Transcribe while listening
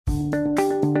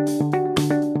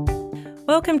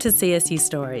Welcome to CSU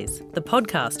Stories, the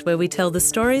podcast where we tell the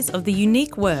stories of the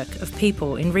unique work of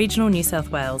people in regional New South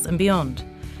Wales and beyond.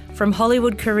 From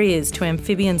Hollywood careers to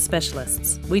amphibian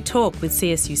specialists, we talk with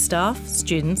CSU staff,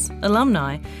 students,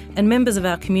 alumni and members of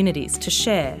our communities to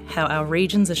share how our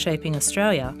regions are shaping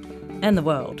Australia and the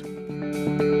world.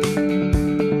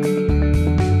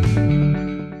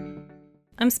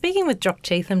 I'm speaking with Jock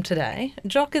Cheetham today.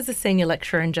 Jock is a senior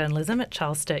lecturer in journalism at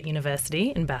Charles Sturt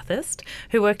University in Bathurst,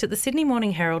 who worked at the Sydney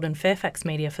Morning Herald and Fairfax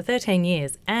Media for 13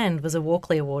 years and was a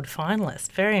Walkley Award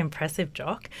finalist. Very impressive,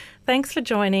 Jock. Thanks for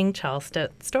joining Charles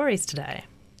Sturt Stories today.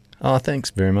 Oh, thanks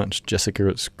very much, Jessica.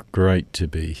 It's great to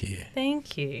be here.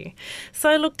 Thank you.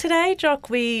 So, look, today, Jock,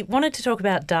 we wanted to talk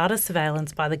about data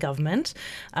surveillance by the government.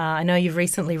 I know you've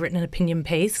recently written an opinion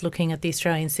piece looking at the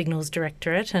Australian Signals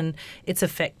Directorate and its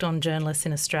effect on journalists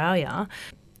in Australia.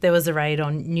 There was a raid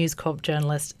on News Corp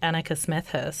journalist Annika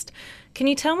Smethurst. Can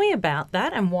you tell me about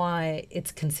that and why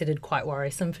it's considered quite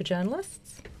worrisome for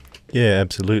journalists? Yeah,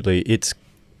 absolutely. It's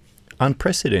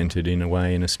unprecedented in a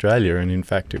way in Australia, and in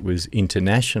fact it was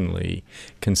internationally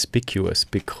conspicuous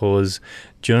because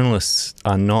journalists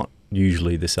are not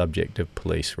usually the subject of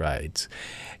police raids.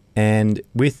 And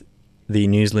with the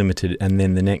News Limited and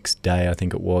then the next day, I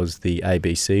think it was, the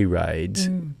ABC raids,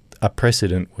 a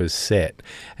precedent was set.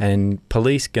 And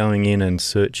police going in and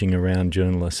searching around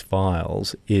journalists'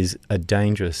 files is a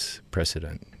dangerous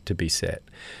precedent to be set.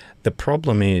 The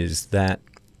problem is that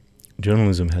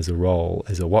journalism has a role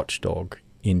as a watchdog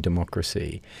in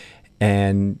democracy,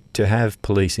 and to have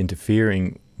police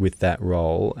interfering with that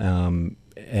role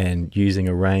and using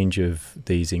a range of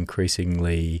these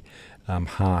increasingly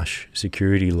harsh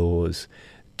security laws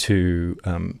to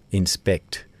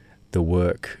inspect the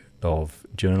work of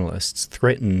journalists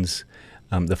threatens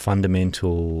the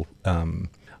fundamental,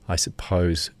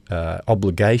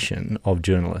 obligation of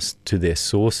journalists to their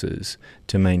sources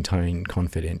to maintain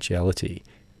confidentiality.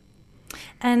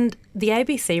 And the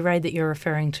ABC raid that you're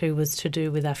referring to was to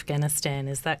do with Afghanistan,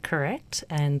 is that correct?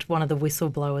 And one of the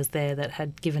whistleblowers there that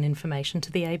had given information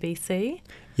to the ABC?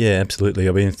 Yeah, absolutely.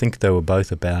 I mean, I think they were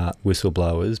both about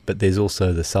whistleblowers, but there's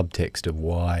also the subtext of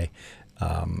why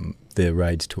the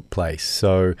raids took place.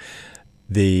 So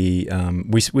we're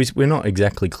not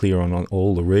exactly clear on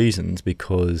all the reasons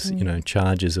because,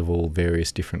 charges of all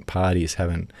various different parties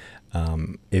haven't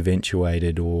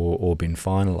eventuated or been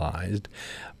finalised.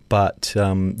 But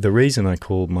the reason I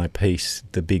called my piece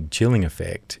The Big Chilling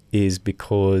Effect is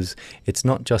because it's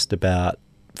not just about,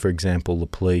 for example, the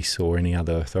police or any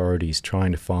other authorities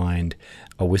trying to find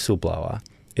a whistleblower.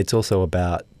 It's also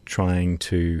about trying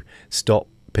to stop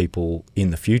people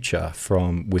in the future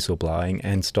from whistleblowing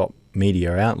and stop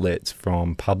media outlets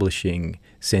from publishing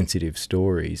sensitive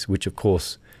stories, which, of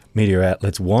course, media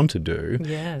outlets want to do.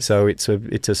 Yes. So it's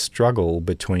a struggle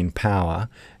between power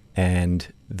and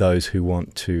those who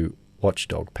want to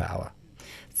watchdog power.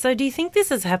 So do you think this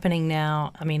is happening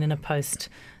now? I mean, in a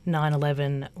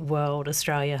post-9/11 world,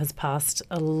 Australia has passed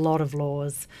a lot of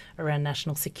laws around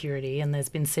national security, and there's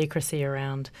been secrecy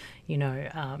around,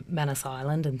 Manus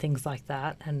Island and things like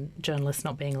that, and journalists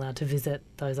not being allowed to visit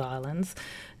those islands.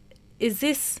 Is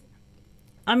this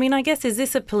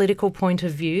a political point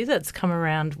of view that's come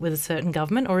around with a certain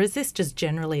government, or is this just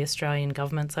generally Australian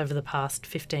governments over the past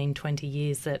 15, 20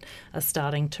 years that are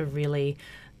starting to really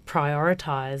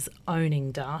prioritise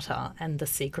owning data and the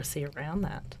secrecy around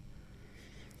that?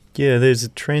 Yeah, there's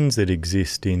trends that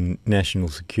exist in national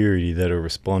security that are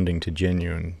responding to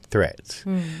genuine threats.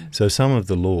 So some of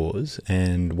the laws,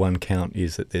 and one count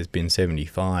is that there's been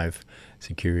 75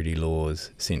 security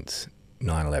laws since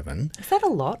 9/11. Is that a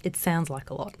lot? It sounds like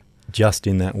a lot. Just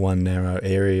in that one narrow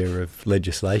area of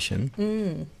legislation,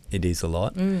 it is a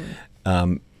lot.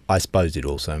 I suppose it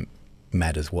also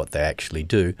matters what they actually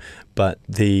do, but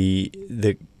the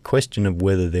question of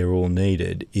whether they're all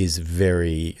needed is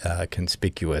very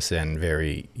conspicuous and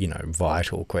very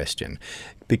vital question,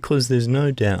 because there's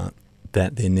no doubt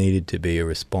that there needed to be a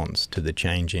response to the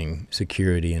changing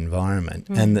security environment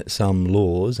and that some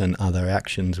laws and other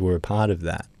actions were a part of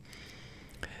that.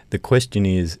 The question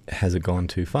is, has it gone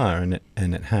too far? And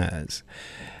it has.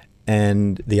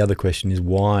 And the other question is,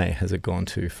 why has it gone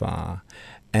too far?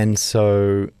 And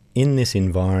so in this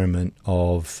environment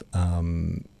of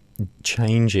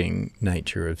changing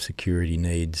nature of security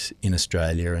needs in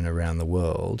Australia and around the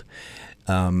world,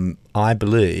 I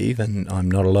believe, and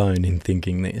I'm not alone in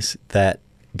thinking this, that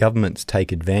governments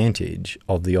take advantage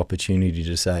of the opportunity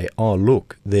to say, oh,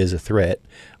 look, there's a threat.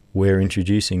 We're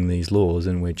introducing these laws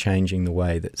and we're changing the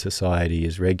way that society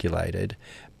is regulated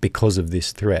because of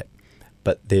this threat.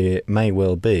 But there may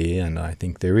well be, and I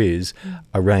think there is,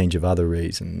 a range of other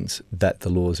reasons that the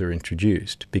laws are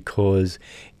introduced. Because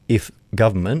if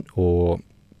government or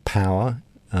power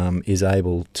is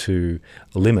able to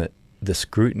limit the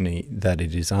scrutiny that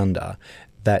it is under,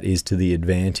 that is to the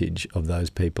advantage of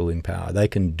those people in power. They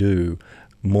can do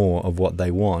more of what they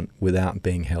want without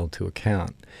being held to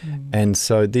account. And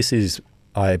so this is,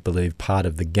 I believe, part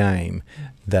of the game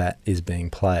that is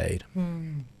being played.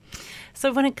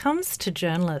 So when it comes to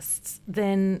journalists,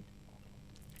 then,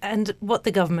 and what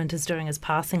the government is doing is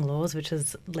passing laws, which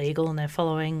is legal, and they're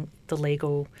following the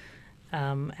legal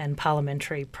and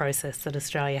parliamentary process that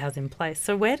Australia has in place.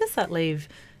 So where does that leave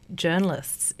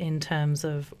journalists in terms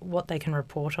of what they can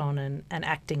report on and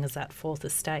acting as that fourth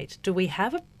estate? Do we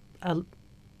have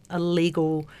a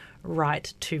legal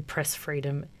right to press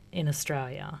freedom in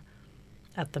Australia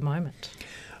at the moment?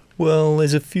 Well,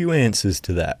 there's a few answers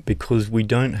to that, because we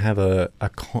don't have a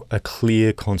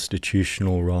clear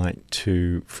constitutional right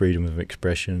to freedom of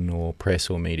expression or press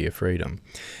or media freedom.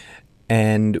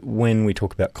 And when we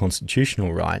talk about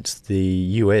constitutional rights, the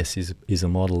US is a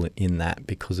model in that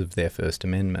because of their First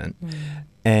Amendment.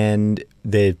 And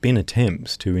there have been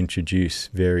attempts to introduce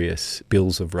various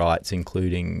bills of rights,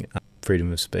 including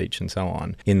freedom of speech and so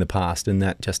on, in the past, and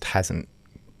that just hasn't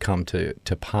come to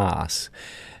pass.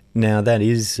 Now, that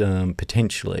is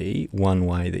potentially one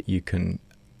way that you can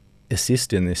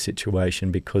assist in this situation,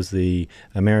 because the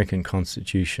American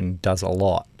Constitution does a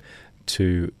lot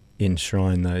to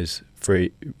enshrine those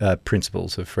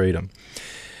principles of freedom.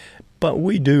 But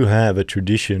we do have a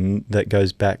tradition that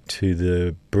goes back to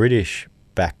the British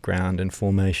background and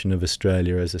formation of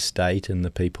Australia as a state and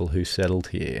the people who settled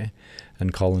here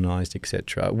and colonised,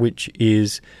 etc., which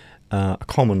is a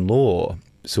common law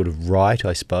sort of right,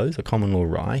 I suppose, a common law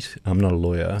right. I'm not a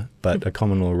lawyer, but a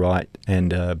common law right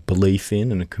and a belief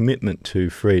in and a commitment to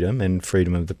freedom and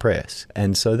freedom of the press.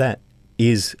 And so that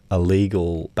is a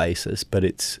legal basis, but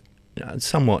it's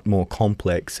somewhat more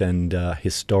complex and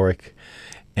historic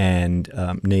and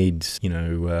needs,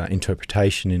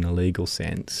 interpretation in a legal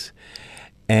sense.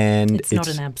 And it's not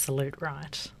an absolute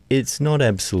right. It's not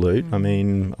absolute. I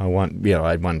mean, I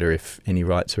wonder if any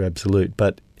rights are absolute,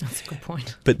 but that's a good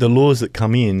point. But the laws that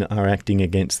come in are acting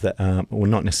against that, well,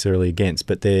 not necessarily against,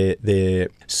 but they're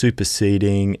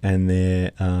superseding and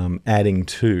they're adding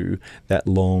to that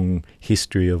long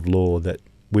history of law that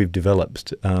we've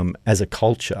developed as a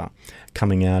culture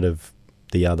coming out of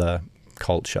the other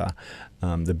culture,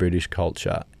 the British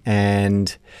culture.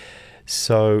 And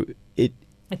so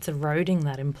it's eroding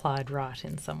that implied right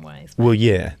in some ways. Well,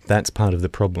 yeah, that's part of the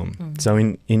problem. So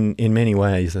in many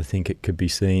ways, I think it could be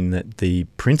seen that the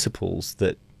principles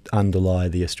that underlie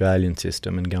the Australian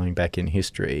system and going back in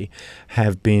history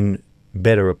have been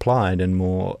better applied and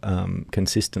more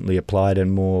consistently applied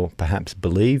and more perhaps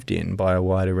believed in by a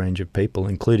wider range of people,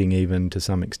 including even to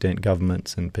some extent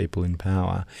governments and people in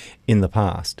power in the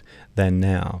past than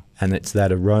now. And it's that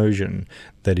erosion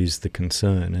that is the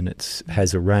concern, and it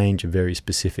has a range of very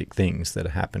specific things that are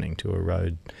happening to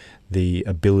erode the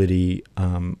ability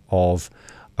of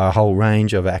a whole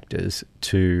range of actors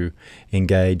to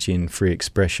engage in free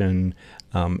expression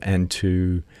and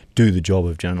to do the job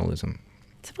of journalism.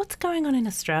 So what's going on in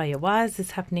Australia? Why is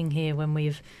this happening here when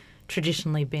we've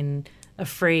traditionally been a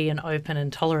free and open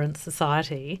and tolerant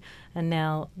society, and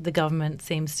now the government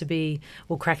seems to be,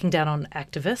 cracking down on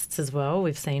activists as well.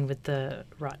 We've seen with the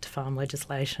right to farm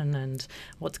legislation and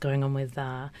what's going on with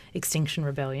Extinction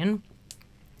Rebellion.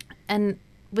 And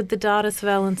with the data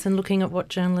surveillance and looking at what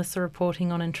journalists are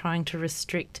reporting on and trying to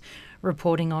restrict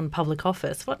reporting on public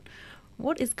office.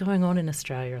 What is going on in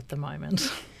Australia at the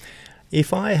moment?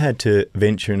 If I had to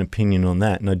venture an opinion on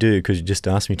that, and I do because you just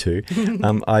asked me to,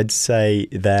 I'd say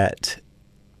that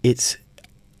it's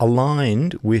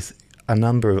aligned with a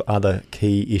number of other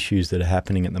key issues that are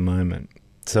happening at the moment.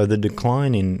 So the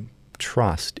decline in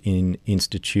trust in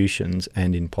institutions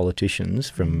and in politicians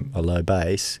from a low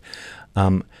base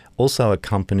also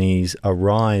accompanies a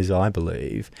rise, I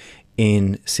believe,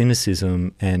 in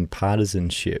cynicism and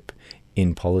partisanship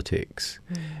in politics.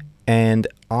 And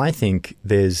I think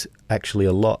there's actually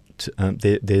a lot,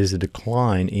 there's a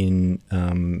decline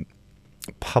in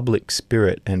public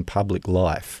spirit and public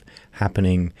life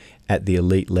happening at the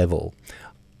elite level.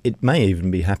 It may even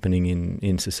be happening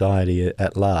in society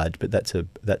at large, but that's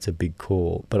a big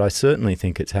call. But I certainly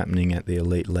think it's happening at the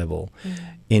elite level,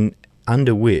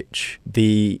 under which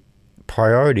the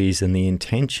priorities and the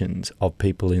intentions of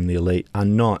people in the elite are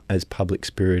not as public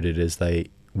spirited as they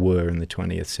were in the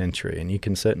 20th century, and you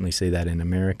can certainly see that in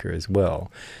America as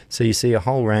well. So you see a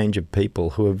whole range of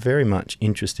people who are very much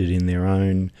interested in their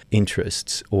own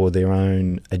interests or their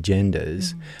own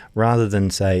agendas, rather than,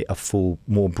 say, a full,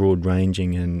 more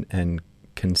broad-ranging and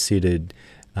considered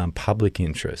public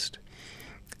interest.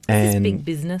 Is this big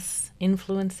business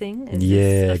influencing? Is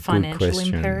this a financial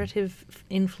imperative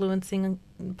influencing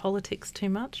politics too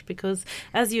much? Because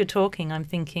as you're talking, I'm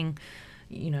thinking,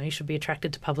 you should be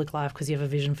attracted to public life because you have a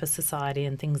vision for society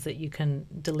and things that you can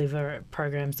deliver,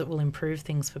 programs that will improve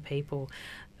things for people.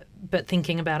 But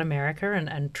thinking about America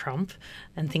and Trump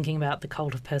and thinking about the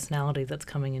cult of personality that's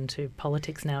coming into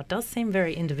politics now, it does seem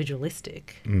very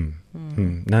individualistic.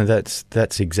 No,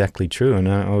 that's exactly true. And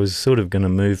I was sort of going to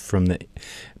move from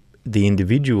the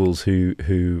individuals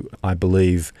who I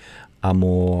believe are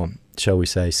more, shall we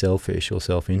say, selfish or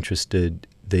self-interested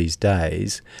these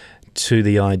days, to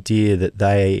the idea that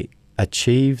they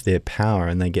achieve their power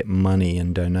and they get money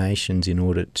and donations in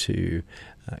order to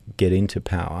get into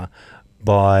power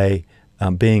by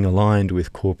being aligned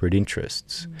with corporate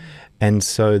interests. And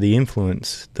so the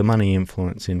money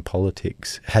influence in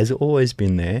politics has always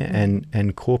been there,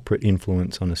 and corporate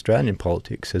influence on Australian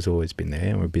politics has always been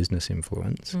there, or business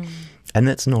influence. And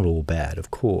that's not all bad, of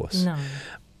course. No.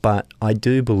 But I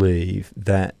do believe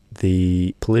that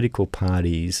the political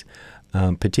parties,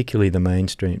 particularly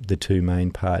the two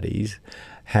main parties,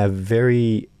 have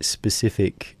very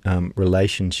specific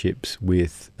relationships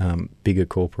with bigger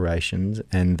corporations,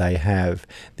 and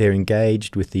they're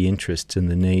engaged with the interests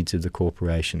and the needs of the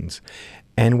corporations.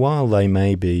 And while they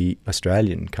may be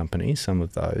Australian companies, some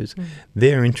of those,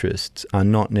 their interests are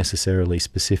not necessarily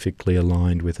specifically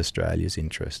aligned with Australia's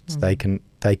interests. They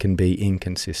can be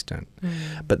inconsistent.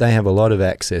 But they have a lot of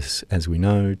access, as we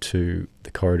know, to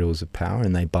the corridors of power,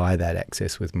 and they buy that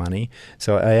access with money.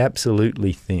 So I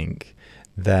absolutely think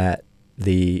that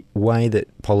the way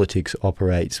that politics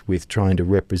operates with trying to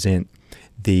represent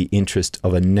the interest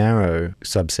of a narrow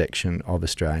subsection of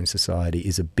Australian society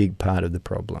is a big part of the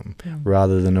problem,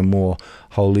 rather than a more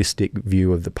holistic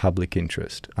view of the public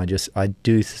interest. I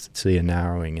do see a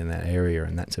narrowing in that area,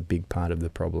 and that's a big part of the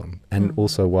problem, and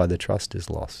also why the trust is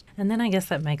lost. And then I guess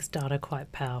that makes data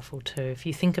quite powerful too. If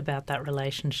you think about that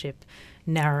relationship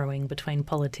narrowing between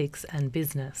politics and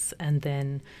business, and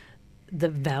then the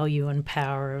value and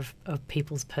power of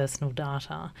people's personal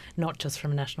data, not just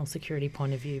from a national security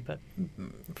point of view, but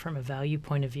from a value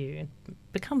point of view, it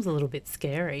becomes a little bit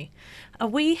scary. Are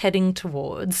we heading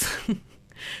towards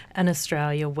an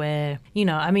Australia where,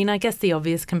 I guess the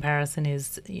obvious comparison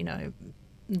is,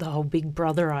 the whole Big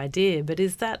Brother idea, but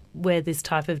is that where this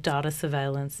type of data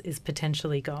surveillance is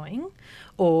potentially going?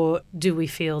 Or do we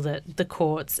feel that the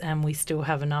courts and we still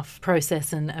have enough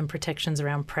process and protections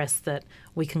around press that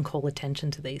we can call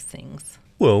attention to these things?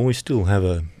 Well, we still have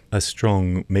a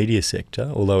strong media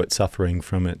sector, although it's suffering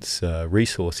from its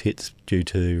resource hits due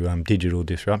to digital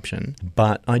disruption.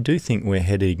 But I do think we're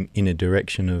heading in a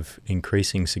direction of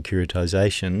increasing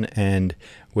securitisation, and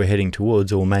we're heading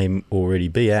towards, or may already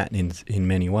be at in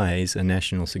many ways, a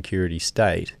national security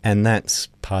state. And that's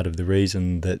part of the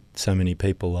reason that so many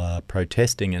people are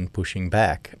protesting and pushing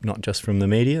back, not just from the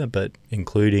media, but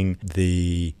including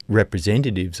the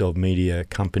representatives of media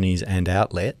companies and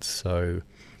outlets. So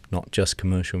not just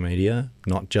commercial media,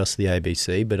 not just the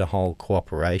ABC, but a whole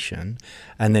cooperation,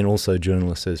 and then also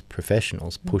journalists as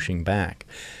professionals pushing back.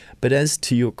 But as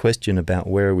to your question about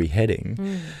where are we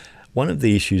heading, one of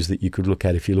the issues that you could look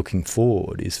at if you're looking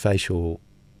forward is facial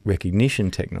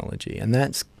recognition technology, and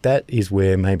that is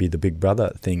where maybe the Big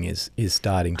Brother thing is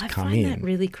starting to come in. I find that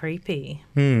really creepy.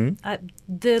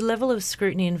 The level of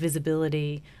scrutiny and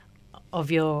visibility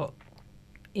of your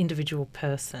individual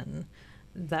person,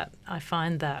 that I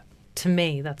find that, to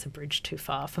me, that's a bridge too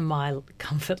far for my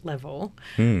comfort level.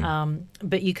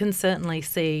 But you can certainly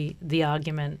see the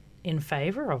argument in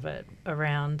favour of it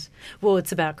around, well,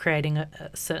 it's about creating a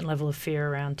certain level of fear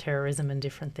around terrorism and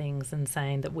different things, and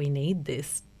saying that we need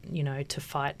this, to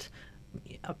fight,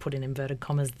 I put in inverted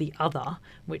commas, the other,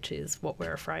 which is what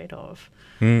we're afraid of.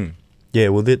 Yeah,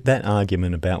 well, that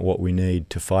argument about what we need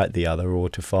to fight the other, or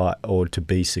to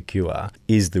be secure,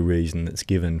 is the reason that's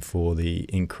given for the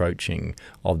encroaching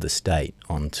of the state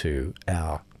onto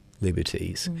our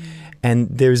liberties. And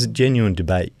there is a genuine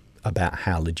debate about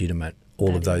how legitimate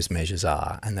all of those measures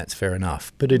are, and that's fair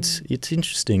enough. But it's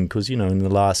interesting because, in the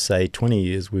last, say, 20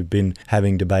 years, we've been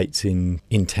having debates in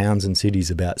towns and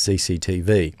cities about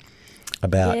CCTV,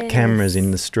 about cameras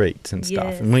in the streets and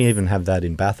stuff. And we even have that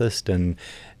in Bathurst and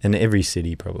every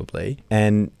city probably.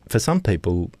 And for some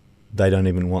people, they don't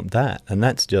even want that. And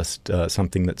that's just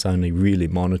something that's only really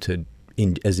monitored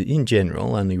in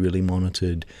general, only really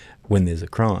monitored when there's a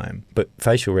crime. But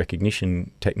facial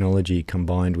recognition technology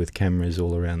combined with cameras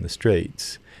all around the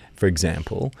streets, for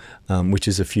example, which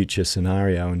is a future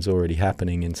scenario and is already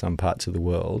happening in some parts of the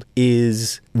world,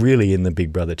 is really in the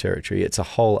Big Brother territory. It's a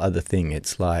whole other thing.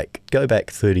 It's like, go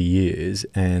back 30 years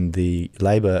and the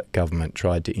Labor government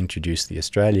tried to introduce the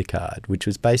Australia card, which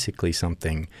was basically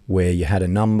something where you had a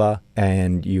number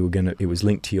and it was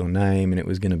linked to your name, and it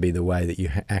was going to be the way that you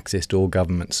accessed all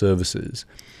government services.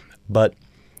 But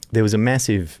there was a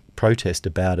massive protest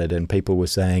about it, and people were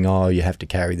saying, oh, you have to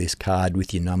carry this card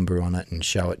with your number on it and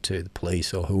show it to the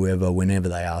police or whoever whenever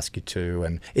they ask you to.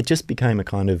 And it just became a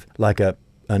kind of like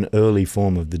an early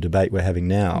form of the debate we're having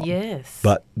now. Yes.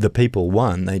 But the people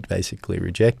won. They basically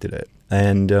rejected it.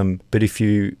 And but if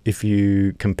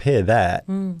you compare that,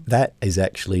 that is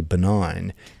actually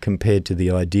benign compared to the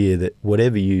idea that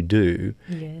whatever you do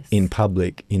in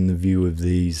public in the view of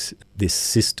this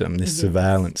system, this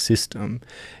surveillance system,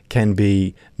 can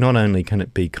be, not only can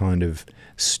it be kind of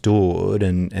stored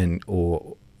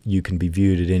or you can be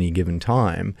viewed at any given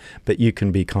time, but you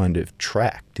can be kind of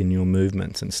tracked in your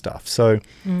movements and stuff. So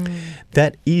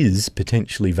that is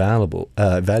potentially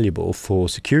valuable for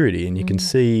security, and you can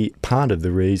see part of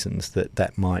the reasons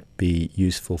that might be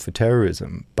useful for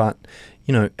terrorism. But,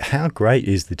 you know, how great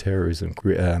is the terrorism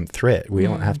threat? We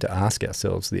don't have to ask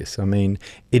ourselves this. I mean,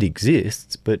 it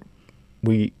exists, but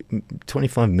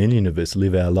 25 million of us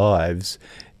live our lives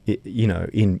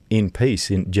in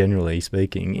peace, generally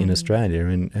speaking, in Australia,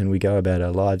 and we go about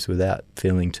our lives without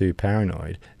feeling too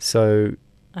paranoid. So,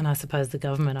 and I suppose the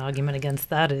government argument against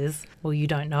that is, well, you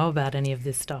don't know about any of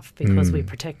this stuff because we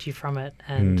protect you from it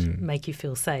and make you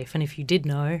feel safe. And if you did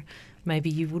know, maybe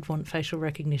you would want facial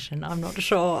recognition. I'm not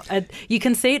sure. You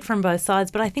can see it from both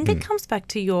sides, but I think it comes back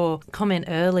to your comment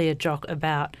earlier, Jock,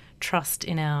 about trust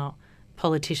in our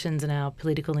politicians and our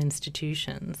political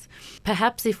institutions.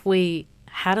 Perhaps if we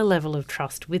had a level of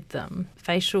trust with them,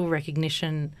 facial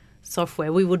recognition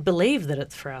software, we would believe that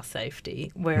it's for our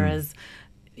safety. Whereas,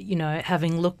 you know,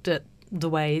 having looked at the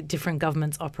way different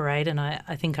governments operate, and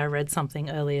I think I read something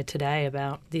earlier today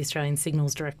about the Australian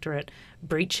Signals Directorate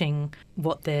breaching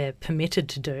what they're permitted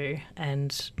to do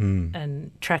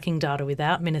and tracking data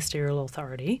without ministerial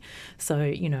authority. So,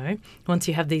 you know, once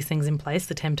you have these things in place,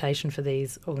 the temptation for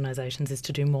these organisations is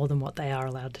to do more than what they are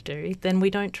allowed to do. Then we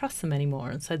don't trust them anymore,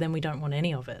 and so then we don't want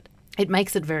any of it. It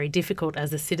makes it very difficult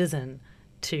as a citizen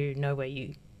to know where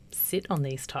you sit on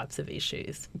these types of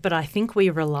issues. But I think we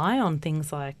rely on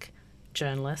things like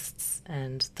journalists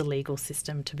and the legal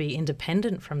system to be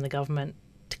independent from the government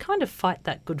to kind of fight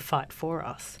that good fight for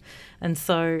us. And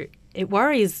so it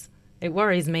worries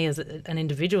me as an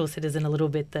individual citizen a little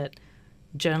bit that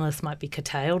journalists might be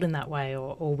curtailed in that way,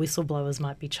 or whistleblowers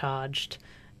might be charged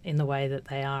in the way that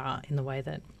they are, in the way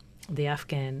that the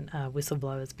Afghan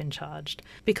whistleblower's been charged,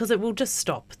 because it will just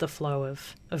stop the flow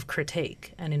of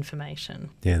critique and information.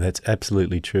 Yeah, that's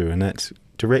absolutely true, and that's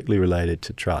directly related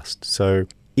to trust. So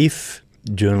if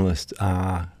journalists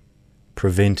are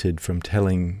prevented from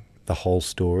telling the whole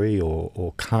story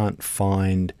or can't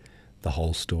find the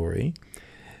whole story,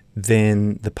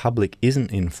 then the public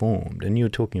isn't informed. And you were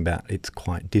talking about it's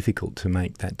quite difficult to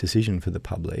make that decision for the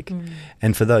public.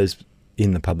 And for those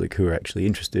in the public who are actually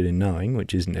interested in knowing,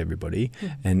 which isn't everybody,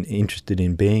 and interested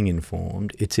in being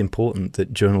informed, it's important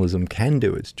that journalism can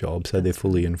do its job so they're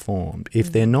fully informed. If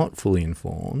they're not fully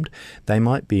informed, they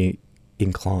might be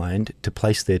inclined to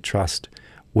place their trust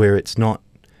where it's not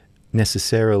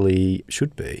necessarily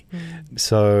should be.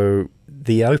 So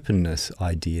the openness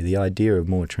idea, the idea of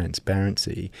more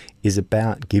transparency, is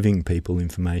about giving people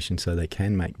information so they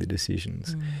can make the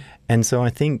decisions. And so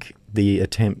I think the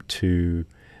attempt to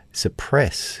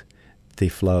suppress the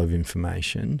flow of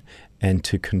information and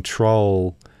to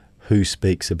control who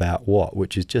speaks about what,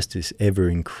 which is just this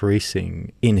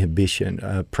ever-increasing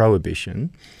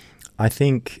prohibition, I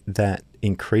think that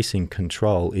increasing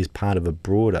control is part of a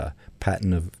broader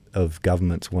pattern of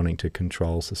governments wanting to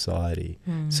control society.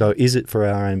 So is it for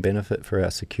our own benefit, for our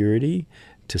security?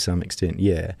 To some extent,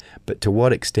 yeah. But to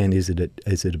what extent is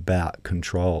it about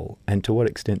control? And to what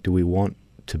extent do we want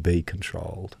to be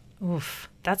controlled? Oof,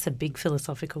 that's a big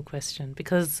philosophical question,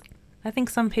 because I think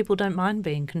some people don't mind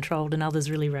being controlled and others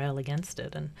really rail against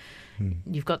it. And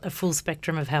you've got a full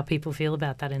spectrum of how people feel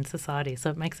about that in society,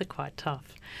 so it makes it quite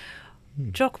tough.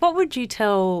 Jock, what would you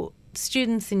tell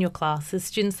students in your classes,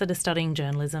 students that are studying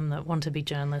journalism, that want to be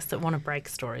journalists, that want to break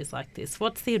stories like this?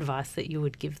 What's the advice that you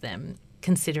would give them,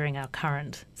 considering our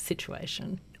current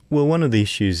situation? Well, one of the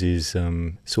issues is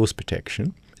source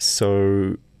protection.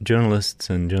 So journalists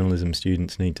and journalism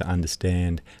students need to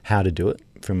understand how to do it,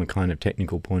 from a kind of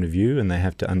technical point of view, and they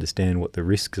have to understand what the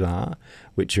risks are,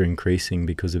 which are increasing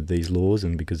because of these laws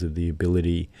and because of the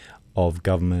ability of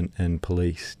government and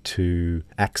police to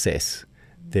access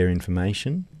their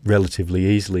information relatively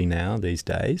easily now these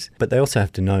days. But they also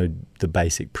have to know the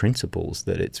basic principles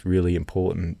that it's really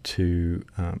important to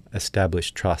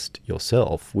establish trust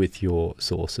yourself with your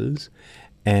sources,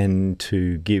 and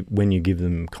to give, when you give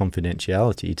them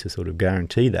confidentiality, to sort of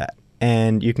guarantee that.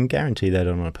 And you can guarantee that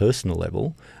on a personal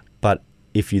level, but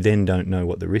if you then don't know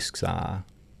what the risks are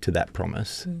to that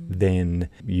promise, then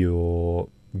your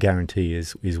guarantee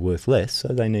is worth less. So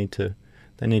they need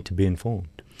to be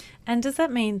informed. And does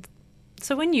that mean,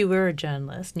 so when you were a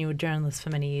journalist, and you were a journalist for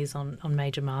many years on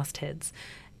major mastheads,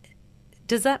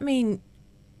 does that mean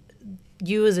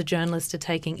you as a journalist are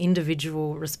taking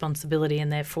individual responsibility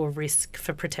and therefore risk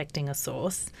for protecting a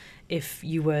source if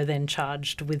you were then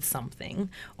charged with something?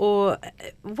 Or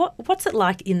what's it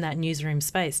like in that newsroom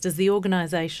space? Does the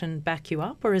organisation back you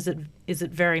up, or is it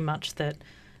very much that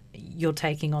you're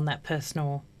taking on that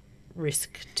personal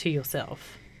risk to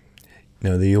yourself?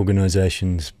 No, the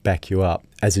organisations back you up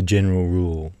as a general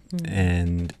rule,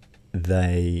 and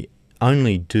they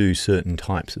only do certain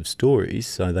types of stories.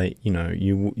 So they,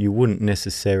 you wouldn't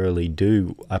necessarily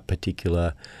do a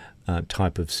particular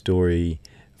type of story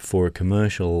for a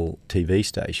commercial TV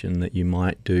station that you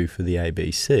might do for the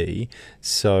ABC.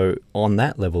 So on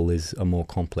that level is a more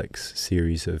complex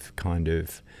series of kind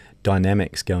of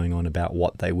dynamics going on about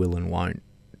what they will and won't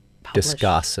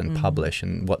discuss and publish,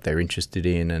 and what they're interested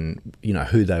in, and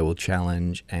who they will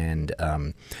challenge, and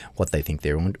what they think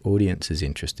their audience is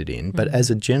interested in. But as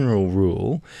a general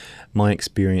rule, my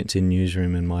experience in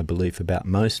newsroom and my belief about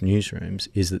most newsrooms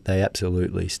is that they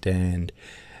absolutely stand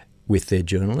with their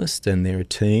journalists and they're a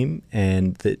team,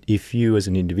 and that if you as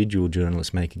an individual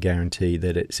journalist make a guarantee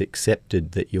that it's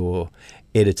accepted that your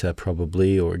editor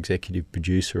probably, or executive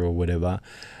producer or whatever,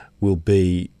 will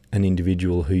be an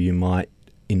individual who you might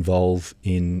involve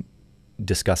in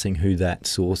discussing who that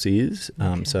source is.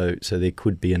 So there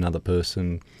could be another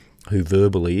person who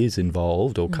verbally is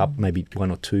involved, or maybe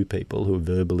one or two people who are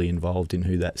verbally involved in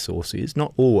who that source is.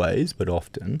 Not always, but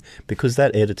often, because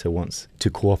that editor wants to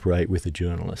cooperate with a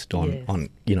journalist on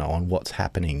what's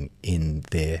happening in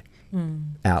their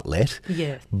outlet.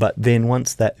 Yes. But then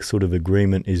once that sort of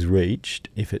agreement is reached,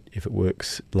 if it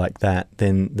works like that,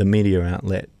 then the media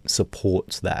outlet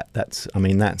supports that. That's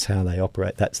how they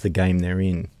operate. That's the game they're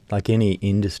in. Like any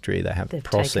industry, they have a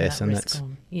process, and that's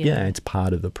it's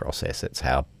part of the process. It's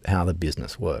how the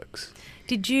business works.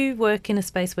 Did you work in a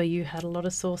space where you had a lot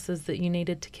of sources that you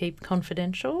needed to keep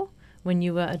confidential when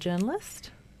you were a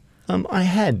journalist? I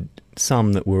had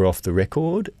some that were off the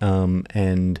record,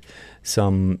 and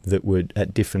some that were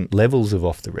at different levels of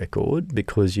off the record,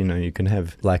 because you can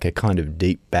have like a kind of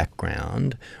deep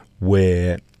background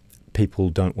where people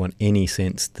don't want any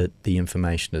sense that the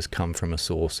information has come from a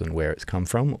source and where it's come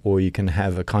from, or you can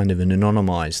have a kind of an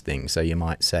anonymised thing. So you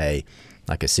might say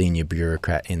like a senior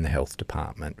bureaucrat in the health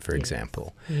department, for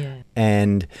example. Yeah.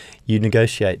 And you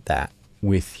negotiate that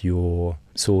with your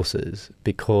sources,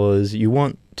 because you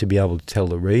want to be able to tell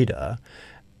the reader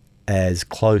as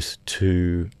close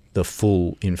to the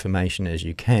full information as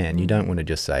you can. You don't want to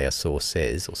just say a source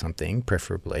says or something,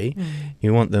 preferably.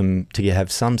 You want them to have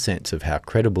some sense of how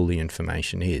credible the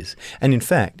information is. And in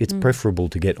fact, it's preferable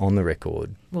to get on the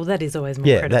record. Well, that is always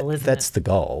more credible, isn't it? That's the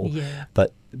goal. Yeah.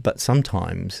 But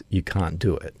sometimes you can't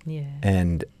do it. Yeah.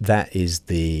 And that is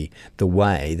the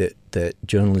way that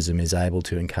journalism is able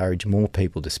to encourage more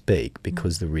people to speak,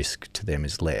 because the risk to them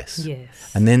is less.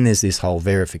 Yes. And then there's this whole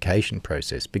verification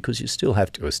process, because you still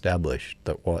have to establish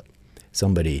that what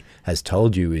somebody has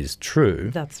told you is true.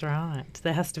 That's right.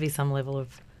 There has to be some level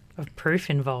of proof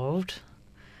involved.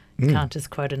 You can't just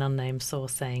quote an unnamed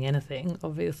source saying anything,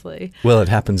 obviously. Well, it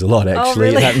happens a lot, actually. Oh,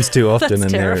 really? It happens too often,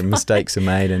 and terrifying. Mistakes are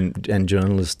made, and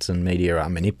journalists and media are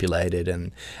manipulated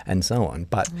and so on.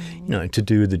 But, to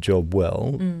do the job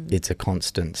well, it's a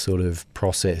constant sort of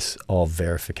process of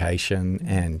verification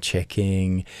and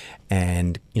checking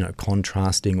and,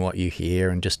 contrasting what you hear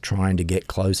and just trying to get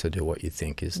closer to what you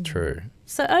think is true.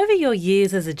 So over your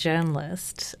years as a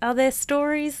journalist, are there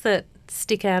stories that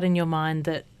stick out in your mind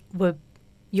that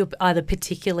you're either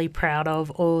particularly proud of,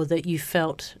 or that you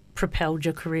felt propelled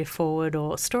your career forward,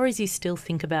 or stories you still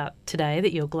think about today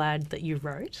that you're glad that you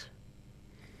wrote?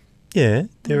 Yeah,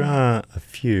 there are a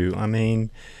few. I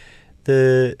mean,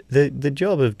 the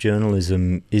job of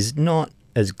journalism is not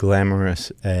as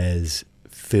glamorous as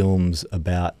films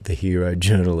about the hero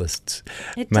journalists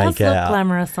make out. It does look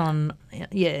glamorous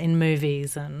in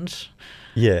movies and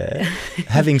Yeah.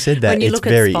 Having said that, when you it's look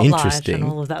very at Spotlight interesting. and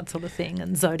all of that sort of thing,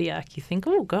 and Zodiac, you think,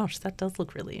 oh gosh, that does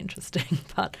look really interesting.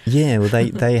 But yeah, well,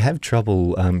 they have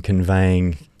trouble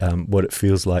conveying what it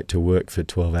feels like to work for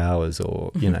 12 hours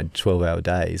or, 12-hour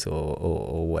days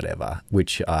or whatever,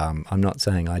 which I'm not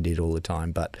saying I did all the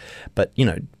time, but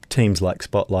teams like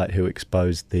Spotlight who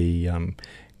exposed the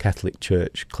Catholic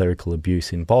Church clerical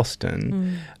abuse in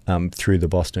Boston through the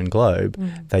Boston Globe,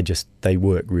 they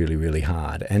work really, really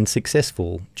hard, and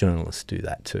successful journalists do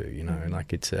that too.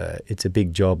 Like it's a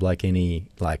big job, like any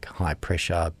high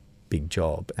pressure big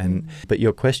job. But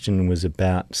your question was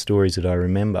about stories that I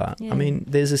remember. Yeah. I mean,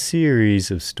 there's a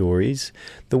series of stories.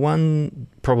 The one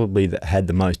probably that had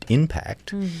the most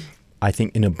impact, I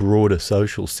think, in a broader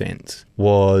social sense,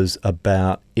 was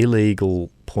about illegal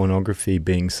pornography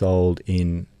being sold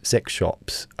in sex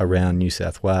shops around New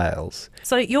South Wales.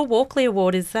 So your Walkley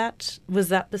Award, was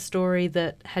that the story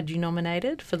that had you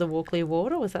nominated for the Walkley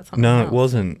Award, or was that something else? No, it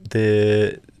wasn't.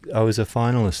 I was a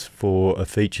finalist for a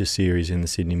feature series in the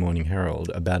Sydney Morning Herald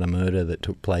about a murder that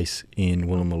took place in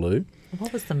Woolloomooloo.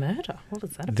 What was the murder? What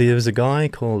was that about? There was a guy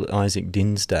called Isaac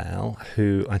Dinsdale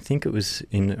who, I think it was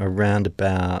in around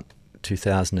about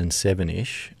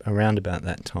 2007-ish, around about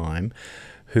that time,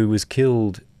 who was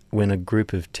killed when a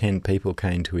group of 10 people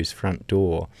came to his front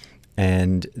door,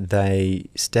 and they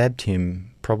stabbed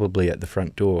him probably at the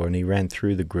front door, and he ran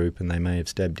through the group, and they may have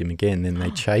stabbed him again. Then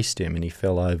they chased him, and he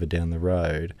fell over down the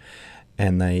road,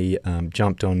 and they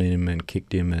jumped on him and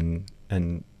kicked him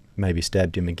and maybe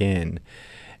stabbed him again.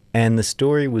 And the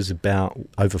story was about,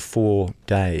 over 4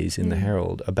 days in the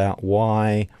Herald, about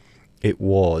why it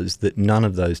was that none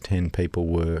of those 10 people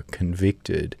were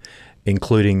convicted,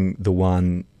 including the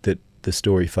one that the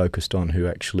story focused on who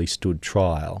actually stood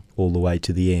trial all the way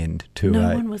to the end.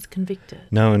 No one was convicted.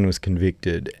 No one was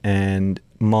convicted. And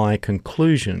my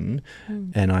conclusion,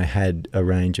 and I had a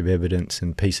range of evidence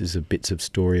and bits of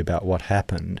story about what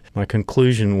happened, my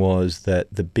conclusion was that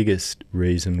the biggest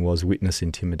reason was witness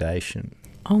intimidation.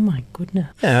 Oh my goodness.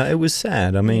 Yeah, it was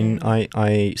sad. I mean,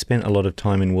 I spent a lot of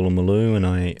time in Woolloomooloo, and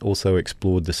I also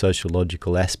explored the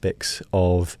sociological aspects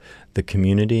of the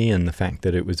community and the fact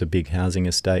that it was a big housing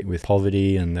estate with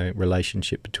poverty and the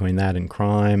relationship between that and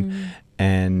crime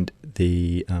and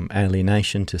the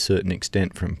alienation to a certain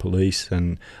extent from police.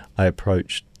 And I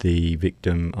approached the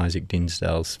victim, Isaac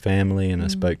Dinsdale's family, and I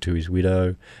spoke to his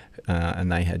widow,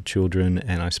 and they had children,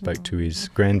 and I spoke to his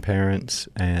grandparents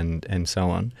and so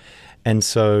on. And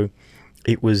so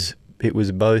it was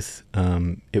both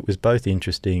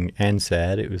interesting and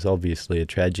sad. It was obviously a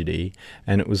tragedy,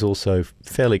 and it was also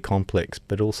fairly complex,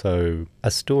 but also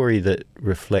a story that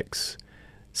reflects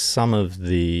some of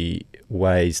the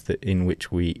ways that in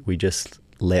which we just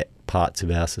let parts of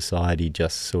our society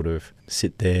just sort of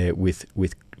sit there with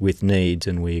needs,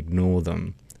 and we ignore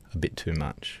them a bit too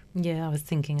much. Yeah, I was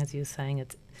thinking as you were saying,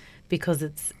 it's because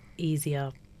it's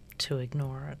easier to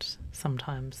ignore it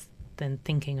sometimes than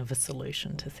thinking of a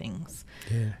solution to things.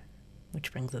 Yeah.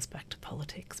 Which brings us back to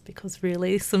politics, because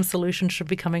really some solutions should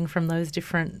be coming from those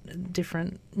different,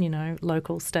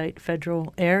 local, state,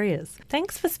 federal areas.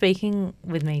 Thanks for speaking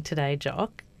with me today,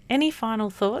 Jock. Any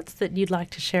final thoughts that you'd like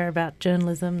to share about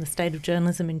journalism, the state of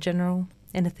journalism in general?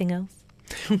 Anything else?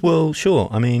 Well, sure.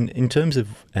 I mean, in terms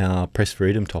of our press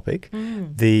freedom topic,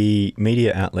 the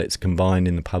media outlets combined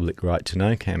in the Public Right to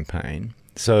Know campaign.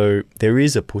 So there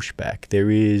is a pushback. There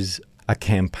is a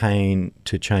campaign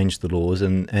to change the laws,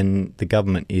 and the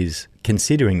government is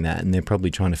considering that, and they're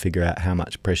probably trying to figure out how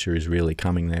much pressure is really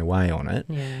coming their way on it.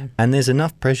 Yeah. And there's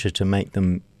enough pressure to make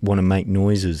them want to make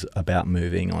noises about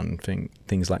moving on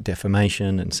things like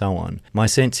defamation and so on. My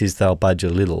sense is they'll budge a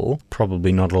little,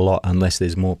 probably not a lot unless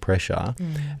there's more pressure.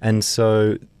 And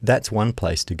so that's one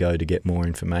place to go to get more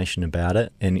information about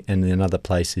it. And another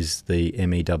place is the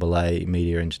MEAA,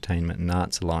 Media, Entertainment and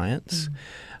Arts Alliance.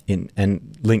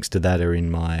 And links to that are in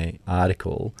my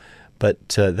article. But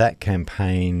that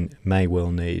campaign may well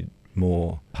need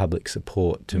more public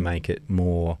support to make it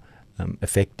more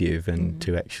effective and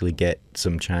to actually get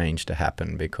some change to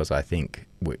happen, because I think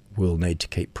we'll need to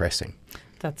keep pressing.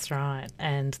 That's right.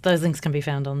 And those links can be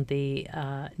found on the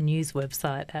news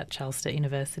website at Charles Sturt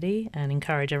University, and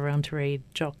encourage everyone to read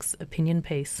Jock's opinion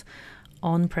piece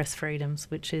on press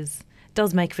freedoms, which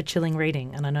does make for chilling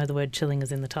reading. And I know the word chilling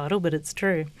is in the title, but it's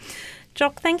true.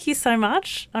 Jock, thank you so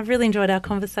much. I've really enjoyed our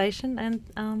conversation, and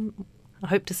I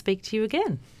hope to speak to you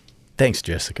again. Thanks,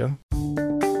 Jessica.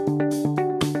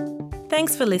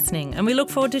 Thanks for listening, and we look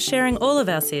forward to sharing all of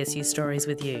our CSU stories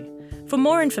with you. For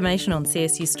more information on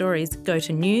CSU stories, go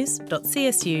to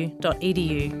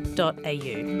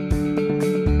news.csu.edu.au.